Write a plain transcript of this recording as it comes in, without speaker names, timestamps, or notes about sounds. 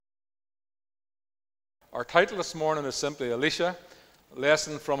Our title this morning is simply Elisha,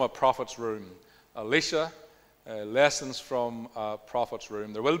 Lesson from a Prophet's Room. Elisha, Lessons from a Prophet's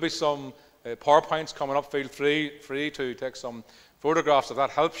Room. There will be some PowerPoints coming up. Feel free to take some photographs if that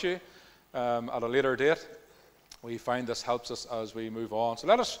helps you at a later date. We find this helps us as we move on. So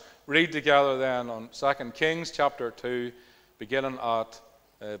let us read together then on 2 Kings chapter 2, beginning at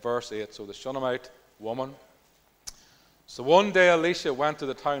verse 8. So the Shunammite woman. So one day Elisha went to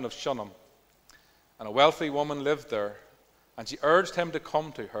the town of Shunem, and a wealthy woman lived there, and she urged him to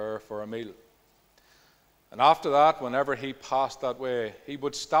come to her for a meal. And after that, whenever he passed that way, he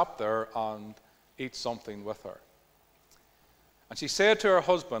would stop there and eat something with her. And she said to her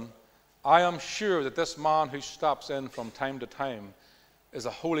husband, I am sure that this man who stops in from time to time is a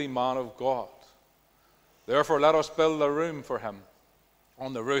holy man of God. Therefore let us build a room for him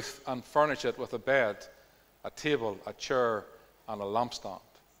on the roof and furnish it with a bed, a table, a chair, and a lampstand.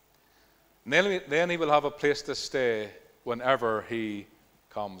 Then he will have a place to stay whenever he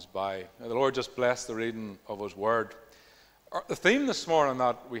comes by. Now, the Lord just bless the reading of his word. The theme this morning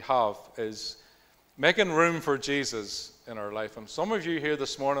that we have is making room for Jesus in our life. And some of you here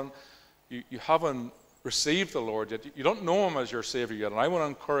this morning, you haven't received the Lord yet. You don't know him as your Savior yet. And I want to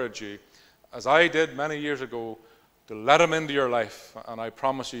encourage you, as I did many years ago, to let him into your life. And I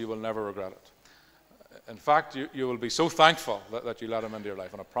promise you will never regret it. In fact, you will be so thankful that you let him into your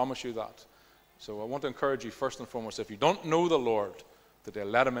life. And I promise you that. So I want to encourage you first and foremost, if you don't know the Lord, today,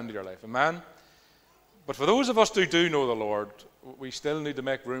 let him into your life. Amen? But for those of us who do know the Lord, we still need to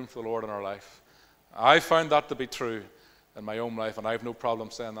make room for the Lord in our life. I found that to be true in my own life, and I have no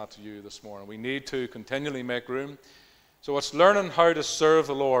problem saying that to you this morning. We need to continually make room. So it's learning how to serve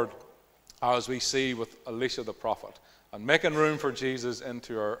the Lord as we see with Elisha the prophet, and making room for Jesus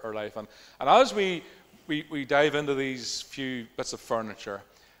into our life. And as we dive into these few bits of furniture,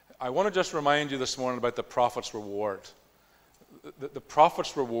 I want to just remind you this morning about the prophet's reward. The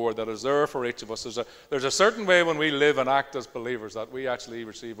prophet's reward that is there for each of us. There's a certain way when we live and act as believers that we actually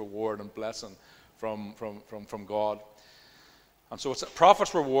receive reward and blessing from God. And so it's a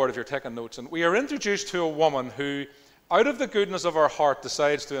prophet's reward if you're taking notes. And we are introduced to a woman who, out of the goodness of her heart,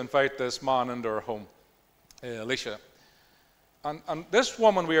 decides to invite this man into her home, Elisha. And this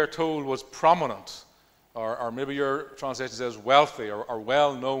woman, we are told, was prominent. Or maybe your translation says wealthy or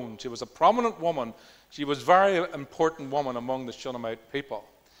well-known. She was a prominent woman. She was a very important woman among the Shunammite people.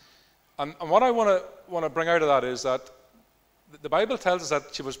 And what I want to bring out of that is that the Bible tells us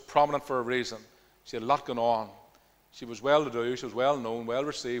that she was prominent for a reason. She had a lot going on. She was well-to-do, she was well-known,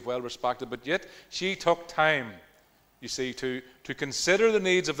 well-received, well-respected, but yet she took time, you see, to consider the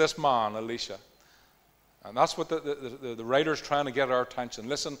needs of this man, Elisha. And that's what the writer's trying to get our attention.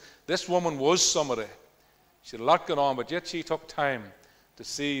 Listen, this woman was somebody. She had a lot going on, but yet she took time to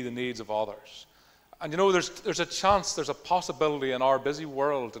see the needs of others. And you know, there's a chance, there's a possibility in our busy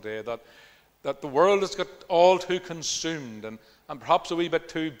world today that the world has got all too consumed and perhaps a wee bit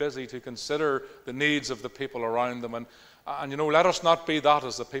too busy to consider the needs of the people around them. And you know, let us not be that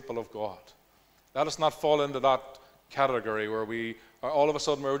as the people of God. Let us not fall into that category where we are all of a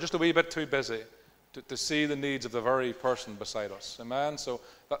sudden we're just a wee bit too busy to see the needs of the very person beside us. Amen? So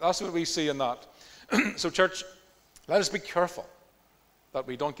that's what we see in that. So church, let us be careful that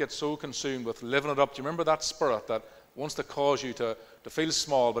we don't get so consumed with living it up. Do you remember that spirit that wants to cause you to feel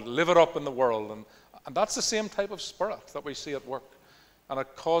small, but live it up in the world? And that's the same type of spirit that we see at work. And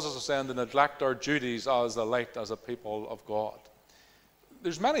it causes us then to neglect our duties as the light, as a people of God.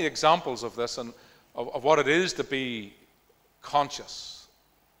 There's many examples of this and of what it is to be conscious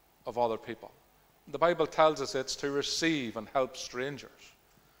of other people. The Bible tells us it's to receive and help strangers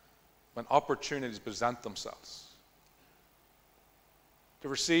when opportunities present themselves. To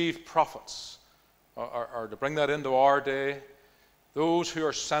receive prophets, or to bring that into our day, those who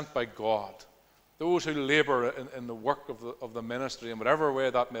are sent by God, those who labor in the work of the ministry in whatever way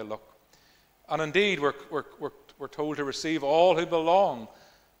that may look. And indeed, we're told to receive all who belong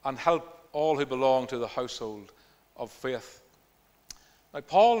and help all who belong to the household of faith. Now,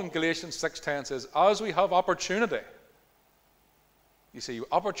 Paul in Galatians 6:10 says, as we have opportunity, you see,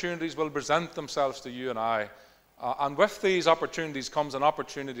 opportunities will present themselves to you and I. And with these opportunities comes an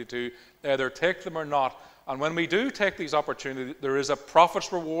opportunity to either take them or not. And when we do take these opportunities, there is a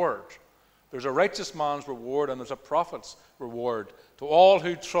prophet's reward. There's a righteous man's reward and there's a prophet's reward to all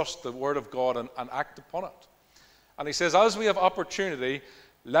who trust the word of God and act upon it. And he says, as we have opportunity,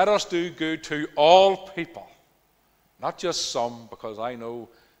 let us do good to all people. Not just some, because I know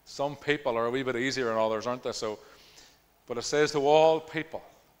some people are a wee bit easier than others, aren't they? But it says to all people,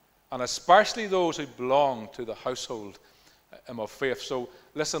 and especially those who belong to the household him of faith. So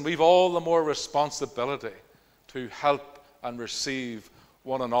listen, we've all the more responsibility to help and receive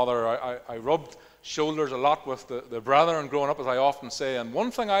one another. I rubbed shoulders a lot with the brethren growing up, as I often say. And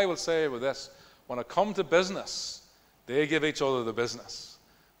one thing I will say with this, when it comes to business, they give each other the business.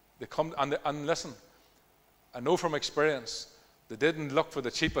 They come and listen, I know from experience, they didn't look for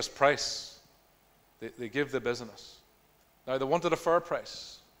the cheapest price. They give the business. Now, they wanted a fair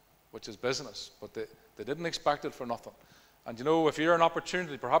price, which is business, but they didn't expect it for nothing. And you know, if you're an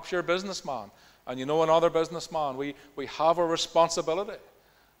opportunity, perhaps you're a businessman, and you know another businessman, we have a responsibility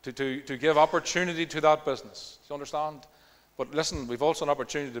to give opportunity to that business. Do you understand? But listen, we've also an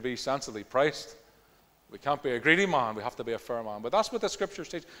opportunity to be sensibly priced. We can't be a greedy man, we have to be a fair man. But that's what the scriptures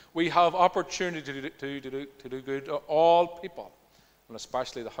teach. We have opportunity to do good to all people, and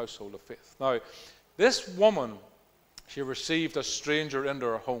especially the household of faith. Now, this woman, she received a stranger into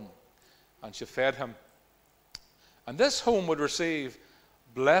her home, and she fed him. And this home would receive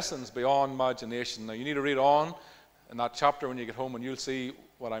blessings beyond imagination. Now, you need to read on in that chapter when you get home, and you'll see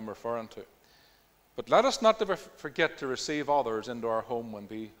what I'm referring to. But let us not ever forget to receive others into our home and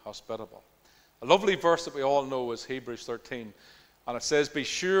be hospitable. A lovely verse that we all know is Hebrews 13. And it says, be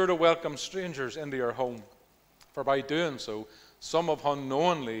sure to welcome strangers into your home, for by doing so, some have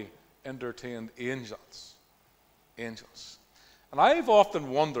unknowingly entertained angels. Angels. And I've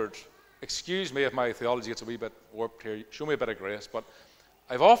often wondered, excuse me if my theology gets a wee bit warped here, show me a bit of grace, but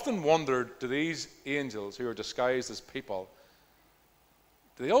I've often wondered, do these angels who are disguised as people,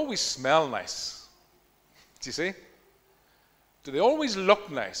 do they always smell nice? Do you see? Do they always look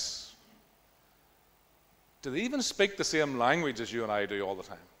nice? Do they even speak the same language as you and I do all the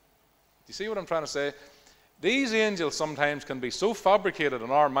time? Do you see what I'm trying to say? These angels sometimes can be so fabricated in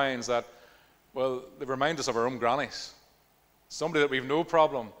our minds that, well, they remind us of our own grannies. Somebody that we've no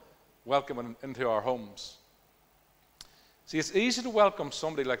problem welcoming into our homes. See, it's easy to welcome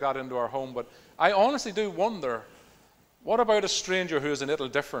somebody like that into our home, but I honestly do wonder, what about a stranger who is a little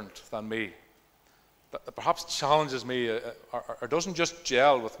different than me? That perhaps challenges me or doesn't just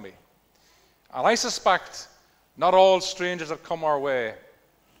gel with me. And I suspect not all strangers that come our way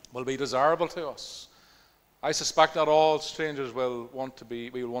will be desirable to us. I suspect not all strangers we will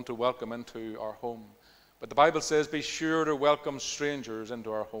want to welcome into our home. But the Bible says, be sure to welcome strangers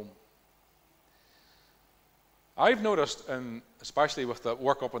into our home. I've noticed, especially with the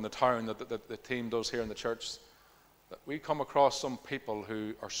work up in the town that the team does here in the church, that we come across some people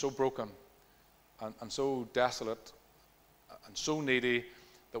who are so broken and so desolate and so needy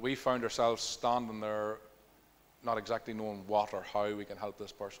that we found ourselves standing there not exactly knowing what or how we can help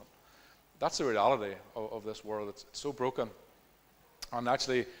this person. That's the reality of this world. It's so broken. And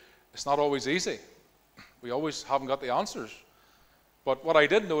actually, it's not always easy. We always haven't got the answers. But what I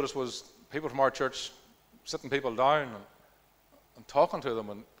did notice was people from our church sitting people down and talking to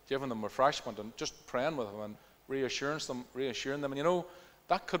them and giving them refreshment and just praying with them and reassuring them. And you know,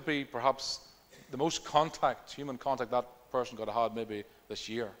 that could be perhaps the most human contact that person could have had maybe this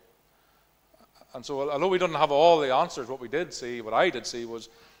year. And so although we didn't have all the answers, what I did see was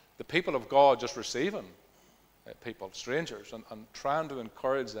the people of God just receiving people, strangers, and trying to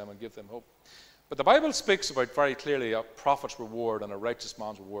encourage them and give them hope. But the Bible speaks about very clearly a prophet's reward and a righteous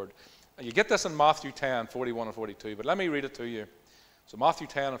man's reward. And you get this in Matthew 10, 41 and 42, but let me read it to you. So Matthew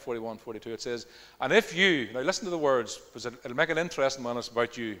 10 and 41 and 42, it says, and if you, now listen to the words, because it'll make it interesting when it's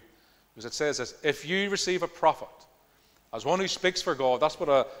about you. Because it says this, if you receive a prophet, as one who speaks for God, that's what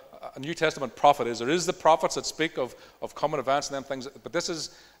a New Testament prophet is. There is the prophets that speak of coming events and them things, but this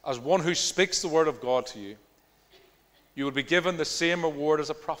is as one who speaks the word of God to you, you will be given the same reward as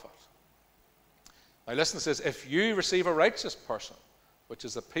a prophet. Now listen, it says, if you receive a righteous person, which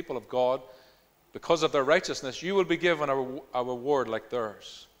is the people of God, because of their righteousness, you will be given a reward like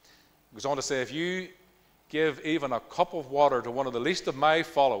theirs. It goes on to say, if you give even a cup of water to one of the least of my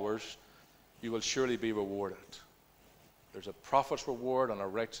followers, you will surely be rewarded. There's a prophet's reward and a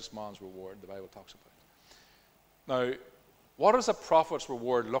righteous man's reward, the Bible talks about. Now, what does a prophet's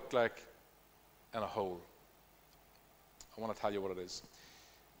reward look like in a whole? I want to tell you what it is.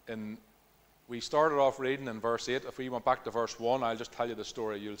 We started off reading in verse 8. If we went back to verse 1, I'll just tell you the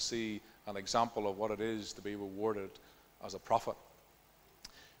story. You'll see an example of what it is to be rewarded as a prophet.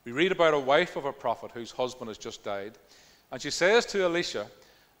 We read about a wife of a prophet whose husband has just died. And she says to Elisha,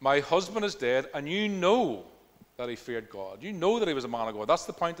 my husband is dead, and you know that he feared God. You know that he was a man of God. That's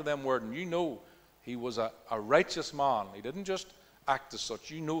the point of them word. And you know he was a righteous man. He didn't just act as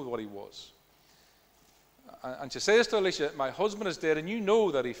such. You know what he was. And she says to Elisha, my husband is dead, and you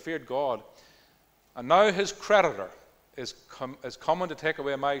know that he feared God. And now his creditor is coming to take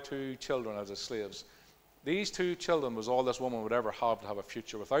away my 2 children as his slaves. These 2 children was all this woman would ever have to have a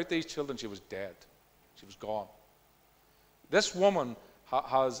future. Without these children, she was dead. She was gone. This woman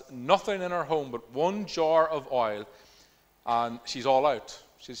has nothing in her home but 1 jar of oil, and she's all out.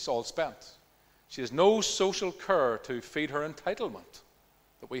 She's all spent. She has no social care to feed her entitlement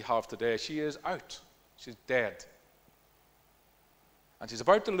that we have today. She is out. She's dead. And she's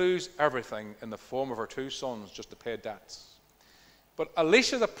about to lose everything in the form of her 2 sons just to pay debts. But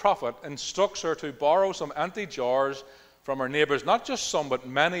Elisha the prophet instructs her to borrow some empty jars from her neighbors, not just some, but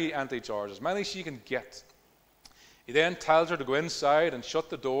many empty jars, as many as she can get. He then tells her to go inside and shut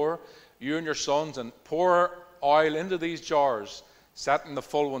the door, you and your sons, and pour oil into these jars, setting the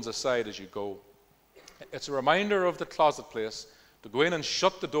full ones aside as you go. It's a reminder of the closet place, to go in and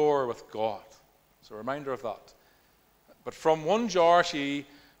shut the door with God. It's a reminder of that. But from 1 jar,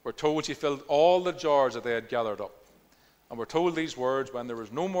 we're told she filled all the jars that they had gathered up. And we're told these words, when there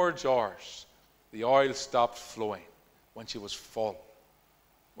was no more jars, the oil stopped flowing, when she was full.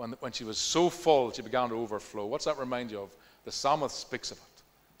 When she was so full, she began to overflow. What's that remind you of? The psalmist speaks of it.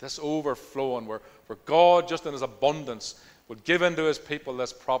 This overflowing, where God, just in his abundance, would give into his people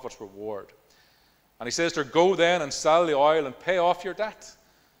this prophet's reward. And he says to her, go then and sell the oil and pay off your debt.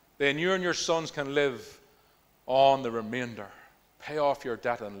 Then you and your sons can live on the remainder. Pay off your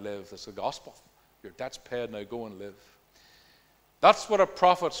debt and live. That's the gospel. Your debt's paid, now go and live. That's what a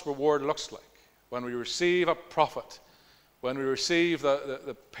prophet's reward looks like. When we receive a prophet, when we receive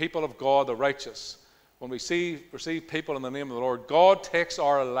the people of God, the righteous, when we receive people in the name of the Lord, God takes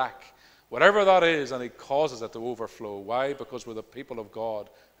our lack, whatever that is, and he causes it to overflow. Why? Because we're the people of God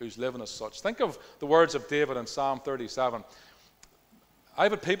who's living as such. Think of the words of David in Psalm 37.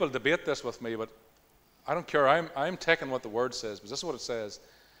 I've had people debate this with me, but I don't care. I'm taking what the word says, because this is what it says.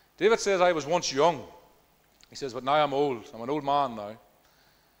 David says, I was once young. He says, but now I'm old. I'm an old man now.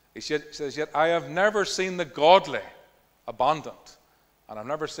 He says, yet I have never seen the godly abandoned, and I've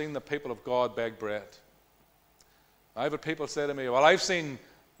never seen the people of God beg bread. I've had people say to me, well, I've seen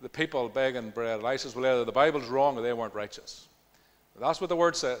the people begging bread. And I says, well, either the Bible's wrong or they weren't righteous. But that's what the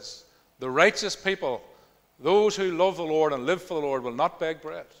word says. The righteous people, those who love the Lord and live for the Lord, will not beg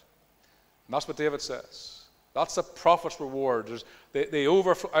bread. And that's what David says. That's a prophet's reward. They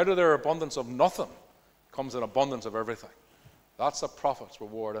overflow. Out of their abundance of nothing comes an abundance of everything. That's a prophet's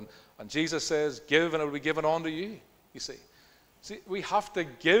reward. And Jesus says, give and it will be given unto you. You see, we have to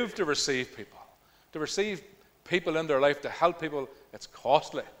give to receive people. To receive people in their life, to help people, it's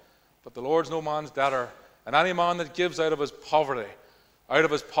costly. But the Lord's no man's debtor. And any man that gives out of his poverty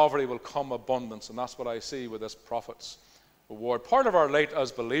will come abundance. And that's what I see with this prophet's reward. Part of our light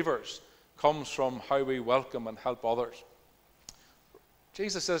as believers comes from how we welcome and help others.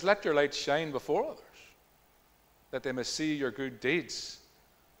 Jesus says, let your light shine before others, that they may see your good deeds.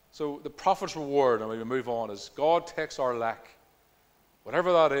 So the prophet's reward, and we move on, is God takes our lack,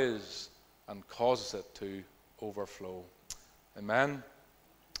 whatever that is, and causes it to overflow. Amen.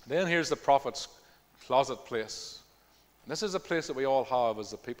 Then here's the prophet's closet place. And this is a place that we all have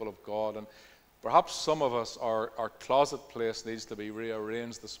as the people of God. And perhaps some of us, our closet place needs to be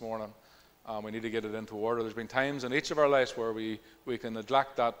rearranged this morning. We need to get it into order. There's been times in each of our lives where we can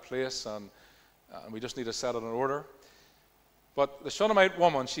neglect that place, and we just need to set it in order. But the Shunammite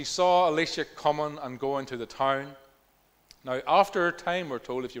woman, she saw Elisha coming and going to the town. Now, after a time, we're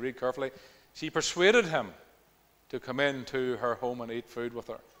told, if you read carefully, she persuaded him to come into her home and eat food with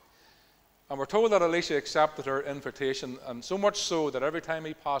her. And we're told that Elisha accepted her invitation, and so much so that every time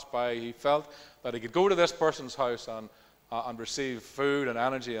he passed by, he felt that he could go to this person's house and receive food and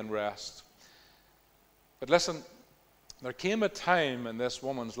energy and rest. But listen, there came a time in this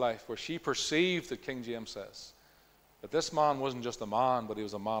woman's life where she perceived, that King James says, that this man wasn't just a man, but he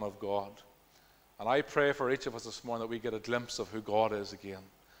was a man of God. And I pray for each of us this morning that we get a glimpse of who God is again.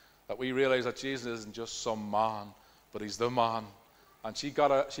 That we realize that Jesus isn't just some man, but he's the man. And she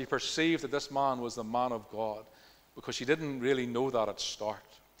perceived that this man was the man of God, because she didn't really know that at start.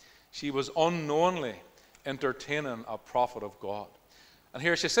 She was unknowingly entertaining a prophet of God. And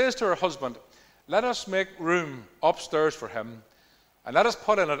here she says to her husband, let us make room upstairs for him, and let us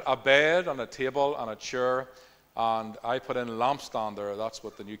put in a bed and a table and a chair. And I put in lampstand there. That's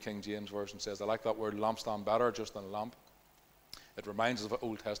what the New King James Version says. I like that word lampstand better, just than lamp. It reminds us of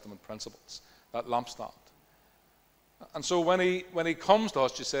Old Testament principles, that lampstand. And so when he comes to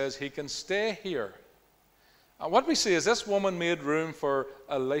us, she says, he can stay here. And what we see is this woman made room for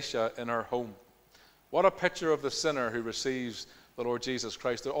Elisha in her home. What a picture of the sinner who receives the Lord Jesus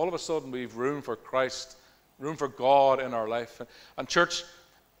Christ. All of a sudden we've room for Christ, room for God in our life. And church,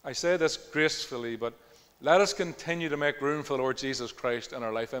 I say this gracefully, but let us continue to make room for the Lord Jesus Christ in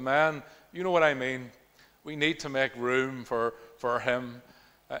our life. Amen. You know what I mean. We need to make room for him.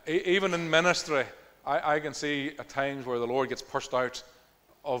 Even in ministry, I can see at times where the Lord gets pushed out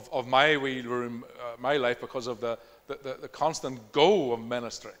of my wee room, my life, because of the constant go of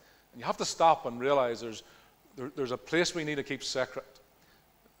ministry. And you have to stop and realize there's a place we need to keep sacred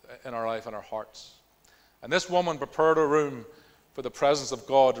in our life and our hearts. And this woman prepared a room for the presence of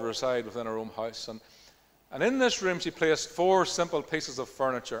God to reside within her own house. And in this room she placed 4 simple pieces of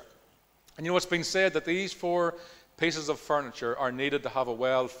furniture. And you know, it's been said that these 4 pieces of furniture are needed to have a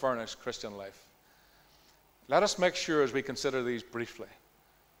well-furnished Christian life. Let us make sure, as we consider these briefly,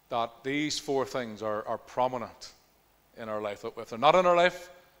 that these 4 things are prominent in our life. If they're not in our life,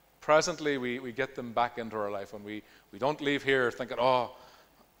 presently we get them back into our life, and we don't leave here thinking, oh,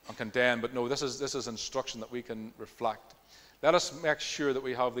 I'm condemned. But no, this is instruction that we can reflect. Let us make sure that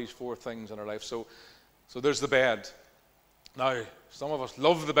we have these 4 things in our life. So there's the bed. Now, some of us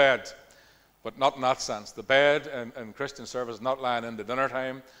love the bed, but not in that sense. The bed in Christian service is not lying into dinner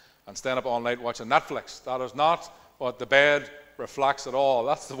time and staying up all night watching Netflix. That is not what the bed reflects at all.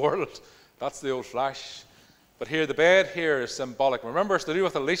 That's the world. That's the old flesh. But here, the bed here is symbolic. Remember, it's to do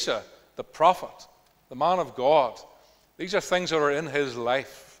with Elisha, the prophet, the man of God. These are things that are in his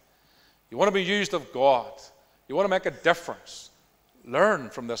life. You want to be used of God. You want to make a difference. Learn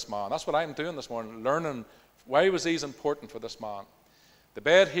from this man. That's what I'm doing this morning, learning why was these important for this man. The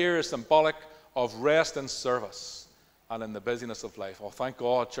bed here is symbolic of rest and service and in the busyness of life. Oh, thank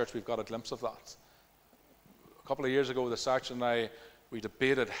God, church, we've got a glimpse of that. A couple of years ago, the section and I, we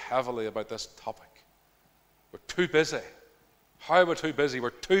debated heavily about this topic. We're too busy. How are we too busy? We're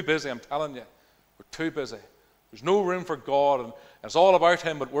too busy, I'm telling you. We're too busy. There's no room for God, and it's all about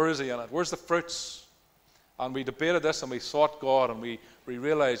him, but where is he in it? Where's the fruits? And we debated this, and we sought God, and we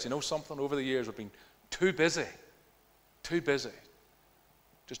realized, you know something, over the years we've been too busy,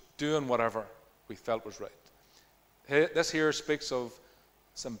 just doing whatever we felt was right. This here speaks of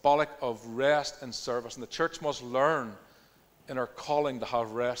symbolic of rest and service, and the church must learn in our calling to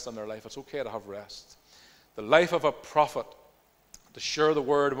have rest in their life. It's okay to have rest. The life of a prophet, to share the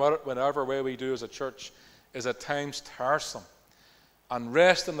word whatever way we do as a church, is at times tiresome. And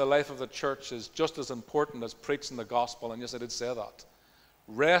rest in the life of the church is just as important as preaching the gospel. And yes, I did say that.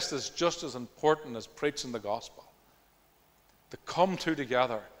 Rest is just as important as preaching the gospel. The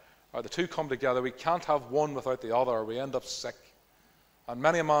two come together. We can't have one without the other, or we end up sick. And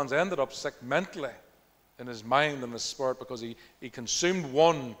many a man's ended up sick mentally, in his mind and his spirit, because he consumed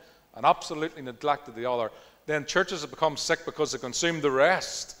one and absolutely neglected the other. Then churches have become sick because they consumed the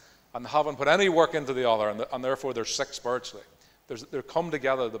rest and haven't put any work into the other, and therefore they're sick spiritually. They're come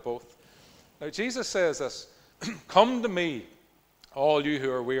together, the both. Now Jesus says this, come to me, all you who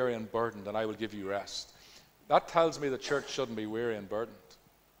are weary and burdened, and I will give you rest. That tells me the church shouldn't be weary and burdened,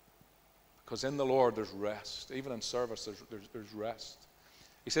 because in the Lord there's rest. Even in service there's rest.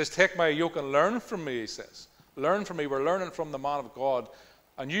 He says, take my yoke and learn from me, he says. Learn from me. We're learning from the man of God,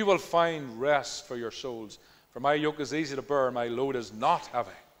 and you will find rest for your souls. For my yoke is easy to bear, my load is not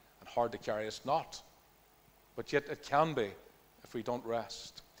heavy and hard to carry. It's not. But yet it can be if we don't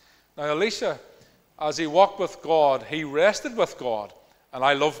rest. Now Elisha, as he walked with God, he rested with God. And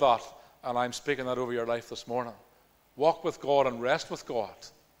I love that. And I'm speaking that over your life this morning. Walk with God and rest with God.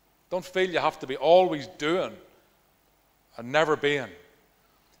 Don't feel you have to be always doing and never being.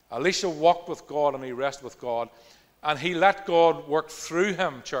 Elisha walked with God and he rested with God. And he let God work through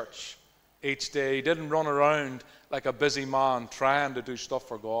him, church, each day. He didn't run around like a busy man trying to do stuff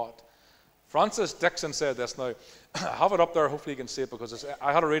for God. Francis Dixon said this. Now, I have it up there. Hopefully you can see it, because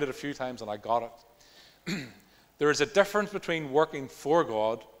I had to read it a few times and I got it. There is a difference between working for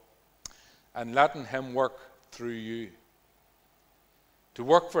God and letting him work through you. To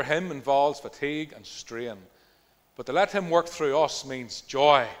work for him involves fatigue and strain. But to let him work through us means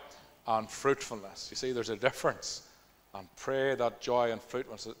joy and fruitfulness. You see, there's a difference. And pray that joy and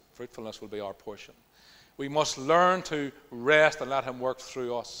fruitfulness will be our portion. We must learn to rest and let him work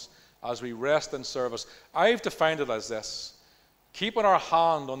through us as we rest in service. I've defined it as this: keeping our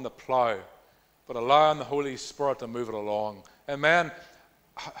hand on the plow, but allowing the Holy Spirit to move it along. Amen.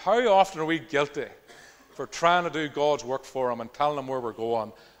 How often are we guilty for trying to do God's work for him and telling him where we're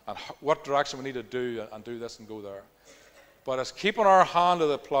going and what direction we need to do and do this and go there? But it's keeping our hand on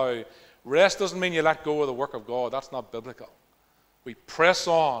the plow. Rest doesn't mean you let go of the work of God. That's not biblical. We press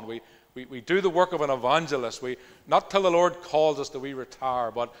on. We do the work of an evangelist. Not till the Lord calls us do we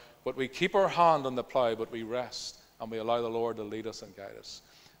retire, but we keep our hand on the plow, but we rest and we allow the Lord to lead us and guide us.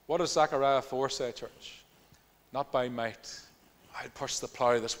 What does Zechariah 4 say, church? Not by might. I'll push the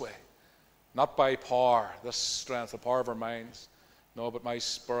plow this way. Not by power, this strength, the power of our minds. No, but my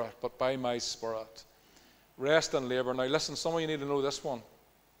spirit. But by my spirit. Rest and labor. Now listen, some of you need to know this one.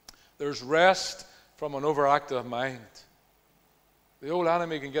 There's rest from an overactive mind. The old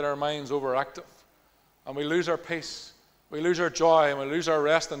enemy can get our minds overactive, and we lose our peace, we lose our joy, and we lose our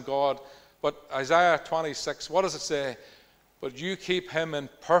rest in God. But Isaiah 26, what does it say? But you keep him in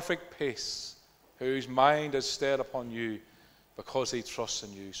perfect peace, whose mind is stayed upon you, because he trusts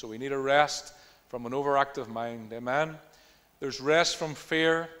in you. So we need a rest from an overactive mind. Amen? There's rest from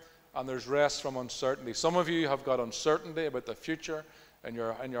fear, and there's rest from uncertainty. Some of you have got uncertainty about the future in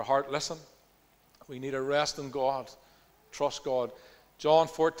your heart. Listen, we need a rest in God. Trust God. John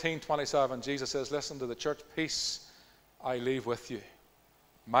 14:27, Jesus says, listen to the church, peace I leave with you.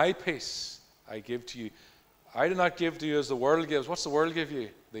 My peace I give to you. I do not give to you as the world gives. What's the world give you?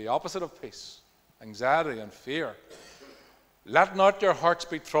 The opposite of peace. Anxiety and fear. Let not your hearts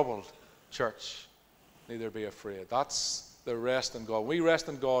be troubled, church, neither be afraid. That's the rest in God. We rest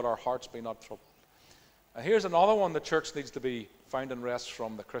in God, our hearts be not troubled. And here's another one the church needs to be finding rest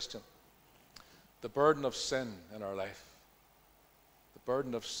from, the Christian. The burden of sin in our life. The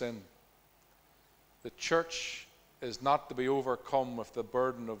burden of sin. The church is not to be overcome with the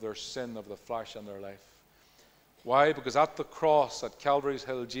burden of their sin of the flesh in their life. Why? Because at the cross at Calvary's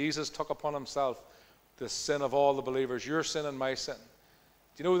Hill, Jesus took upon himself the sin of all the believers, your sin and my sin.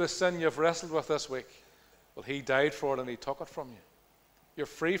 Do you know the sin you've wrestled with this week? Well, he died for it and he took it from you. You're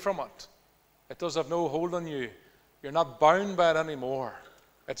free from it. It does have no hold on you. You're not bound by it anymore.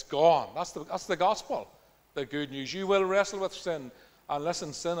 It's gone. That's the gospel, the good news. You will wrestle with sin, and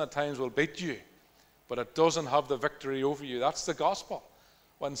listen, sin at times will beat you, but it doesn't have the victory over you. That's the gospel.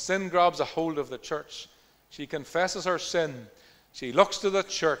 When sin grabs a hold of the church, she confesses her sin, she looks to the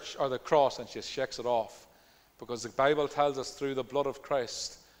church or the cross, and she shakes it off, because the Bible tells us through the blood of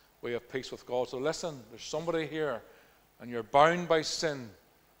Christ we have peace with God. So listen, there's somebody here and you're bound by sin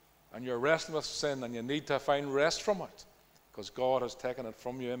and you're wrestling with sin and you need to find rest from it because God has taken it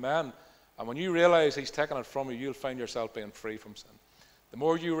from you. Amen. And when you realize he's taken it from you, you'll find yourself being free from sin. The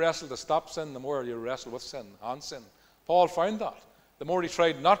more you wrestle to stop sin, the more you wrestle with sin and sin. Paul found that. The more he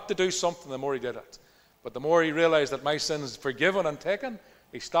tried not to do something, the more he did it. But the more he realized that my sin is forgiven and taken,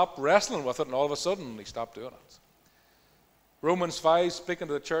 he stopped wrestling with it, and all of a sudden he stopped doing it. Romans 5, speaking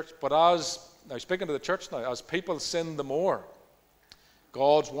to the church, as people sinned the more,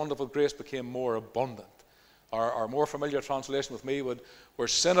 God's wonderful grace became more abundant. Our more familiar translation with me would, where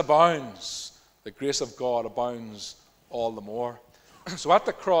sin abounds, the grace of God abounds all the more. So at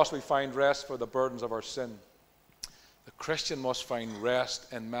the cross we find rest for the burdens of our sin. The Christian must find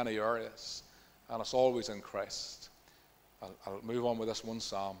rest in many areas, and it's always in Christ. I'll move on with this one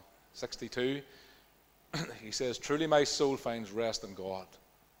Psalm 62. He says, truly my soul finds rest in God,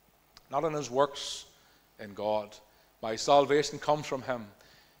 not in his works, in God. My salvation comes from him.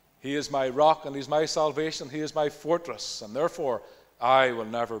 He is my rock and he's my salvation. He is my fortress, and therefore I will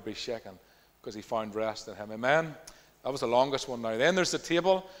never be shaken, because he found rest in him. Amen. That was the longest one now. Then there's the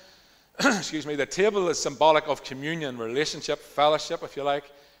table. Excuse me. The table is symbolic of communion, relationship, fellowship, if you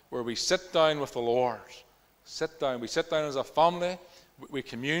like, where we sit down with the Lord. Sit down. We sit down as a family. We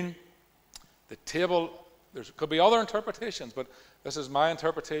commune. The table, there could be other interpretations, but this is my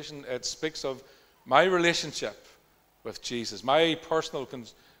interpretation. It speaks of my relationship with Jesus, my personal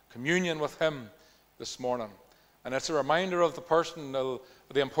communion with him this morning. And it's a reminder of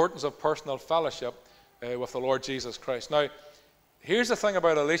the importance of personal fellowship with the Lord Jesus Christ. Now, here's the thing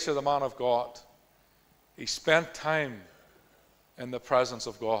about Elisha, the man of God. He spent time in the presence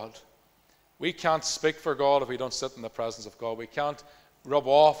of God. We can't speak for God if we don't sit in the presence of God. We can't rub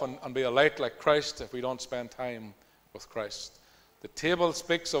off and be a light like Christ if we don't spend time with Christ. The table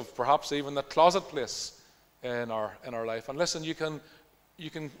speaks of perhaps even the closet place in our life. And listen, you can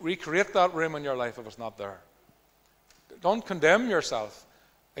recreate that room in your life if it's not there. Don't condemn yourself.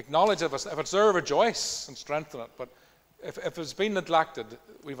 Acknowledge if it's there, rejoice and strengthen it. But if it's been neglected,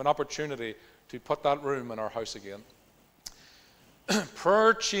 we have an opportunity to put that room in our house again.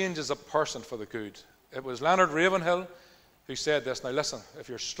 Prayer changes a person for the good. It was Leonard Ravenhill who said this. Now listen, if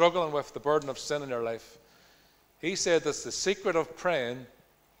you're struggling with the burden of sin in your life, he said this: the secret of praying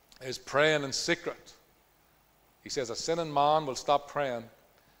is praying in secret. He says a sinning man will stop praying,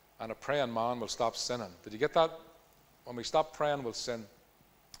 and a praying man will stop sinning. Did you get that? When we stop praying, we'll sin.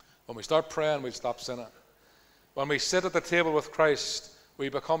 When we start praying, we'll stop sinning. When we sit at the table with Christ, we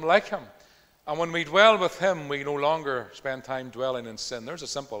become like him. And when we dwell with him, we no longer spend time dwelling in sin. There's a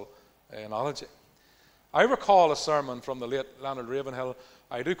simple analogy. I recall a sermon from the late Leonard Ravenhill.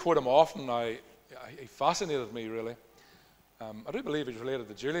 I do quote him often. He fascinated me, really. I do believe he's related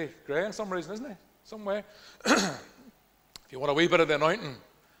to Julie Gray in some reason, isn't he? Some way. If you want a wee bit of the anointing,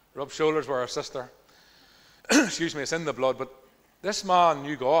 rub shoulders with our sister. excuse me, it's in the blood. But this man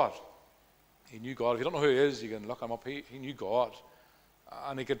knew God. He knew God. If you don't know who he is, you can look him up. He knew God.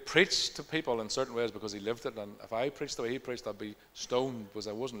 And he could preach to people in certain ways because he lived it. And if I preached the way he preached, I'd be stoned because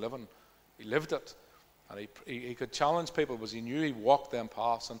I wasn't living. He lived it. And he could challenge people because he knew he walked them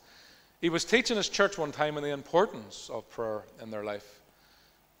paths. And he was teaching his church one time on the importance of prayer in their life.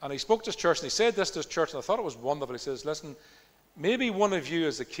 And he spoke to his church, and he said this to his church, and I thought it was wonderful. He says, listen, maybe one of you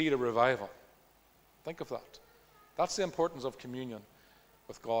is the key to revival. Think of that. That's the importance of communion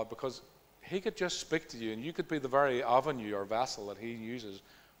with God, because he could just speak to you, and you could be the very avenue or vessel that he uses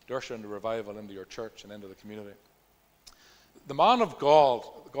to usher into revival into your church and into the community. The man of God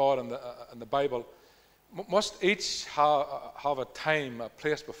in the Bible must each have a time, a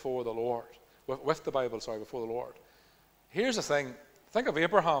place before the Lord, with the Bible, before the Lord. Here's the thing. Think of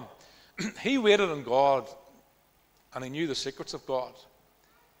Abraham. He waited on God, and he knew the secrets of God.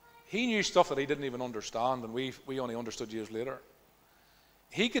 He knew stuff that he didn't even understand, and we only understood years later.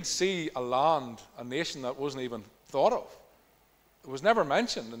 He could see a land, a nation that wasn't even thought of. It was never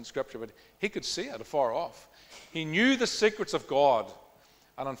mentioned in Scripture, but he could see it afar off. He knew the secrets of God,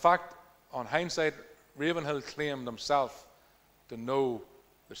 and in fact, on hindsight, Ravenhill claimed himself to know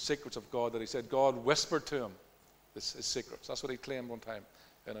the secrets of God, that he said God whispered to him his secrets. That's what he claimed one time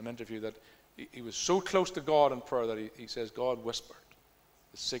in an interview, that he was so close to God in prayer that he says God whispered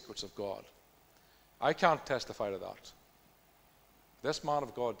the secrets of God. I can't testify to that. This man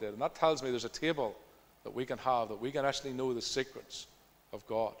of God did, and that tells me there's a table that we can have, that we can actually know the secrets of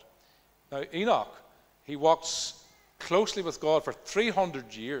God. Now, Enoch, he walks closely with God for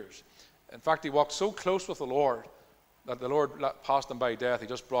 300 years. In fact, he walked so close with the Lord that the Lord passed him by death. He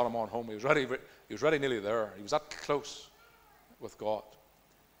just brought him on home. He was ready nearly there. He was that close with God.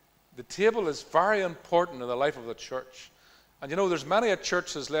 The table is very important in the life of the church. And you know, there's many a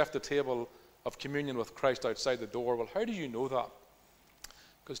church has left the table of communion with Christ outside the door. Well, how do you know that?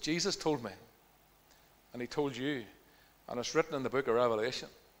 Because Jesus told me, and he told you, and it's written in the book of Revelation.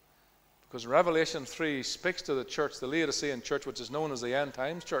 Because Revelation 3 speaks to the church, the Laodicean church, which is known as the end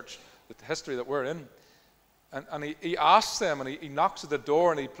times church, the history that we're in. And he asks them, and he knocks at the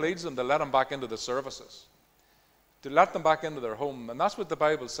door, and he pleads them to let him back into the services, to let them back into their home. And that's what the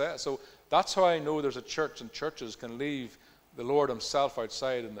Bible says. So that's how I know there's a church, and churches can leave the Lord himself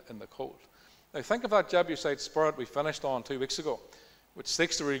outside in the cold. Now think of that Jebusite spirit we finished on 2 weeks ago, which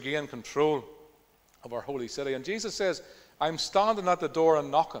seeks to regain control of our holy city. And Jesus says, I'm standing at the door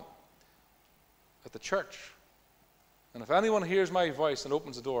and knocking at the church. And if anyone hears my voice and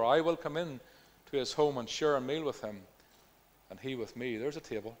opens the door, I will come in to his home and share a meal with him, and he with me. There's a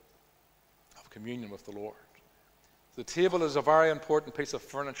table of communion with the Lord. The table is a very important piece of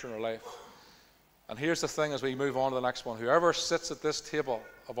furniture in our life. And here's the thing as we move on to the next one. Whoever sits at this table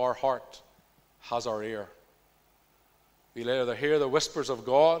of our heart has our ear. We'll either hear the whispers of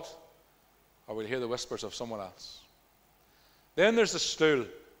God, or we'll hear the whispers of someone else. Then there's the stool.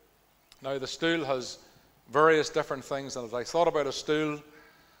 Now the stool has various different things, and as I thought about a stool,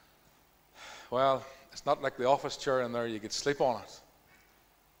 well, it's not like the office chair in there, you could sleep on it.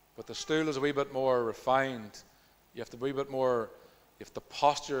 But the stool is a wee bit more refined. You have to be a bit more, you have to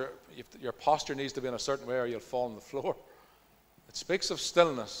posture, your posture needs to be in a certain way or you'll fall on the floor. It speaks of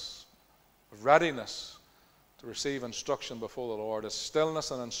stillness, of readiness to receive instruction before the Lord. It's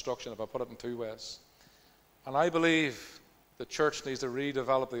stillness and instruction, if I put it in two ways. And I believe the church needs to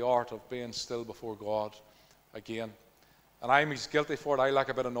redevelop the art of being still before God again. And I'm as guilty for it. I like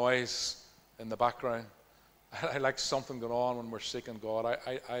a bit of noise in the background. I like something going on when we're seeking God.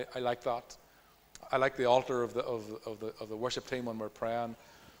 I like that. I like the altar of the worship team when we're praying.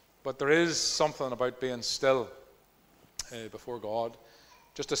 But there is something about being still before God.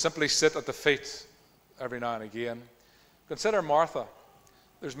 Just to simply sit at the feet every now and again. Consider Martha.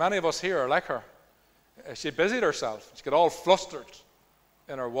 There's many of us here are like her. She busied herself. She got all flustered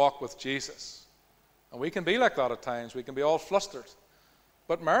in her walk with Jesus. And we can be like that at times. We can be all flustered.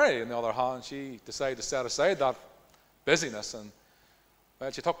 But Mary, on the other hand, she decided to set aside that busyness, and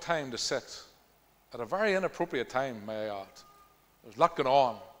well, she took time to sit at a very inappropriate time, may I add. There was a lot going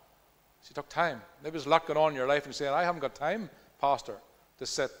on. She took time. Maybe there's a lot going on in your life, and you're saying, I haven't got time, Pastor, to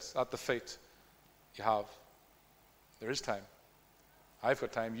sit at the feet. You have. There is time. I've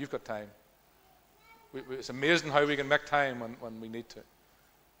got time. You've got time. It's amazing how we can make time when we need to.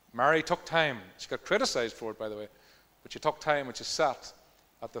 Mary took time. She got criticized for it, by the way. But she took time and she sat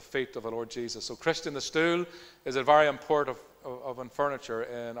at the feet of the Lord Jesus. So Christian, the stool is a very important of furniture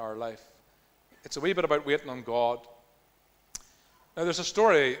in our life. It's a wee bit about waiting on God. Now there's a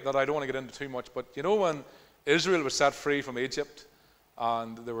story that I don't want to get into too much, but you know when Israel was set free from Egypt,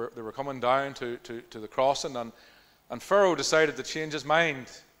 and they were coming down to the crossing, and Pharaoh decided to change his mind.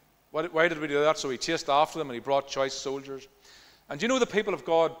 Why did we do that? So he chased after them, and he brought choice soldiers. And you know, the people of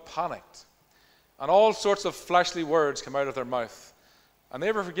God panicked, and all sorts of fleshly words came out of their mouth. And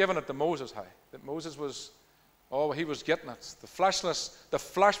they were forgiven it to Moses, that Moses was, he was getting it. The flesh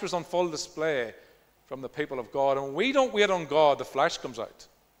was on full display from the people of God. And when we don't wait on God, the flesh comes out.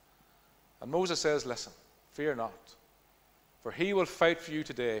 And Moses says, listen, fear not, for he will fight for you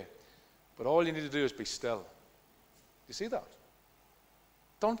today, but all you need to do is be still. You see that?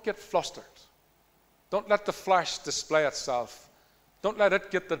 Don't get flustered. Don't let the flesh display itself. Don't let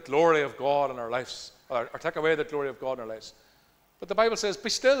it get the glory of God in our lives, or take away the glory of God in our lives. But the Bible says,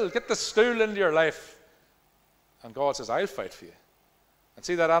 be still, get the stool into your life. And God says, I'll fight for you. And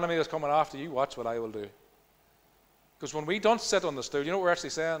see that enemy that's coming after you, watch what I will do. Because when we don't sit on the stool, you know what we're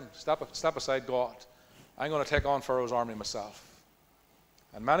actually saying? Step aside, God. I'm going to take on Pharaoh's army myself.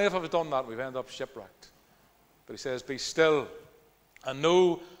 And many of us have done that. We've ended up shipwrecked. But he says, be still and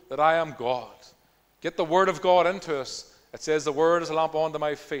know that I am God. Get the word of God into us. It says, the word is a lamp unto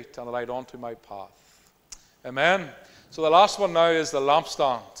my feet and a light unto my path. Amen. So the last one now is the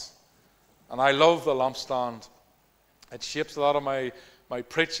lampstand. And I love the lampstand. It shapes a lot of my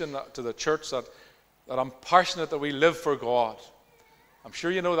preaching to the church, that I'm passionate that we live for God. I'm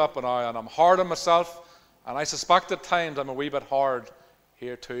sure you know that by now. And I'm hard on myself. And I suspect at times I'm a wee bit hard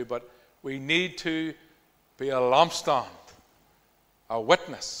here too. But we need to be a lampstand, a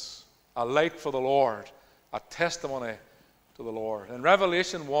witness, a light for the Lord, a testimony to the Lord. In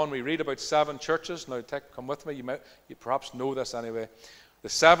Revelation 1, we read about 7 churches. Now, come with me. You perhaps know this anyway. The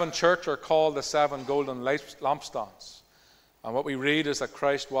 7 churches are called the 7 golden lampstands. And what we read is that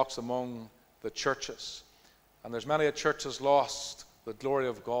Christ walks among the churches. And there's many a church has lost the glory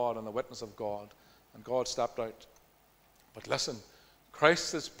of God and the witness of God. And God stepped out. But listen,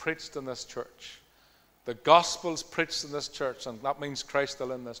 Christ is preached in this church. The gospel's preached in this church. And that means Christ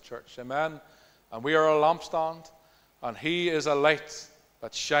still in this church. Amen. And we are a lampstand. And he is a light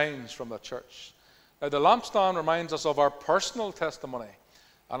that shines from the church. Now, the lampstand reminds us of our personal testimony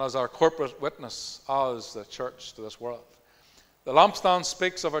and as our corporate witness as the church to this world. The lampstand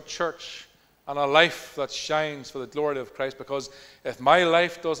speaks of a church and a life that shines for the glory of Christ, because if my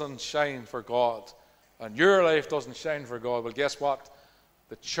life doesn't shine for God and your life doesn't shine for God, well, guess what?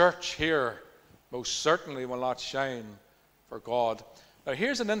 The church here most certainly will not shine for God. Now,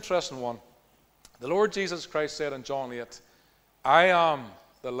 here's an interesting one. The Lord Jesus Christ said in John 8, I am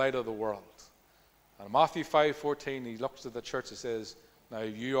the light of the world. And in Matthew 5:14, he looks at the church and says, now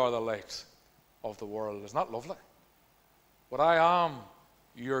you are the light of the world. Isn't that lovely? What I am,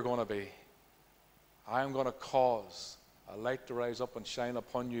 you're going to be. I am going to cause a light to rise up and shine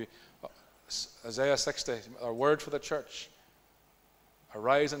upon you. Isaiah 60, our word for the church.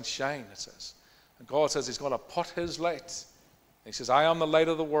 Arise and shine, it says. And God says he's going to put his light. He says, I am the light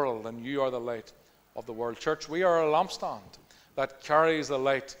of the world, and you are the light of the world. Church, we are a lampstand that carries the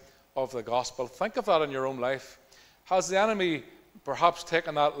light of the gospel. Think of that in your own life. Has the enemy perhaps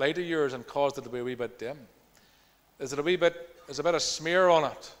taken that light of yours and caused it to be a wee bit dim? Is a bit of smear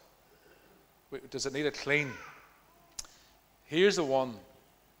on it? Does it need a clean? Here's the one.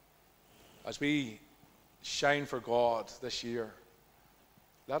 As we shine for God this year,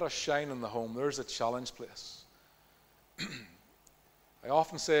 let us shine in the home. There's a challenge place. I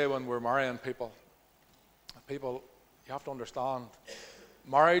often say when we're marrying people, you have to understand,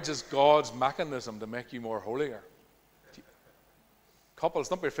 marriage is God's mechanism to make you more holier. Couples,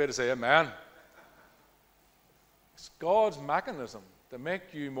 don't be afraid to say amen. It's God's mechanism to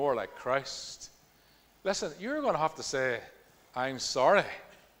make you more like Christ. Listen, you're going to have to say, I'm sorry,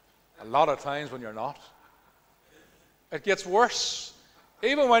 a lot of times when you're not. It gets worse.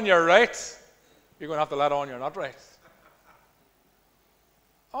 Even when you're right, you're going to have to let on you're not right.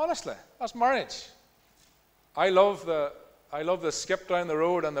 Honestly, that's marriage. I love the skip down the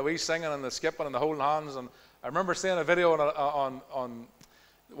road and the wee singing and the skipping and the holding hands. And I remember seeing a video on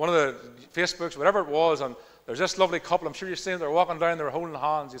one of the Facebooks, whatever it was, and there's this lovely couple. I'm sure you've seen it. They're walking down, they're holding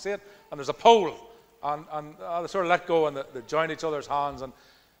hands. You see it? And there's a pole, and they sort of let go and they join each other's hands. And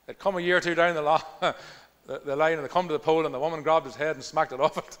it come a year or two down the line, and they come to the pole, and the woman grabbed his head and smacked it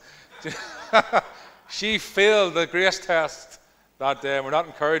off it. She failed the grace test that day. We're not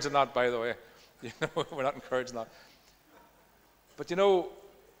encouraging that, by the way. We're not encouraging that. But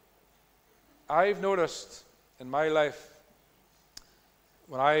I've noticed in my life,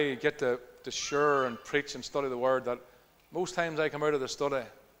 when I get to share and preach and study the Word, that most times I come out of the study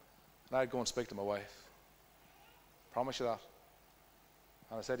and I'd go and speak to my wife. Promise you that.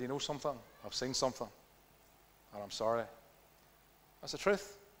 And I said, you know something? I've seen something, and I'm sorry. That's the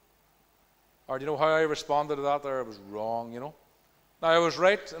truth. Or do you know how I responded to that there? It was wrong, Now, I was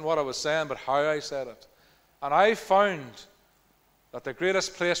right in what I was saying, but how I said it. And I found that the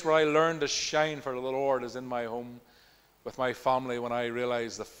greatest place where I learned to shine for the Lord is in my home with my family, when I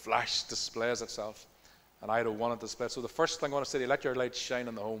realize the flesh displays itself and I don't want it to display. So the first thing I want to say to you, let your light shine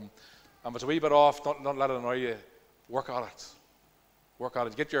in the home. And if it's a wee bit off, don't let it annoy you. Work at it. Work at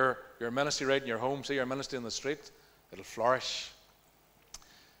it. Get your ministry right in your home. See your ministry in the street. It'll flourish.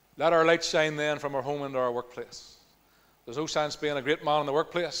 Let our light shine then from our home into our workplace. There's no sense being a great man in the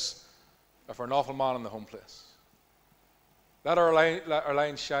workplace if we're an awful man in the home place. Let our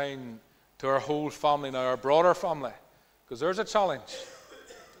light shine to our whole family now, our broader family. Because there's a challenge.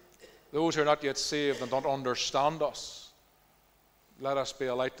 Those who are not yet saved and don't understand us, let us be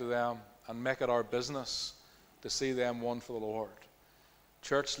a light to them and make it our business to see them won for the Lord.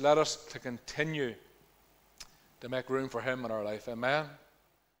 Church, let us to continue to make room for Him in our life. Amen.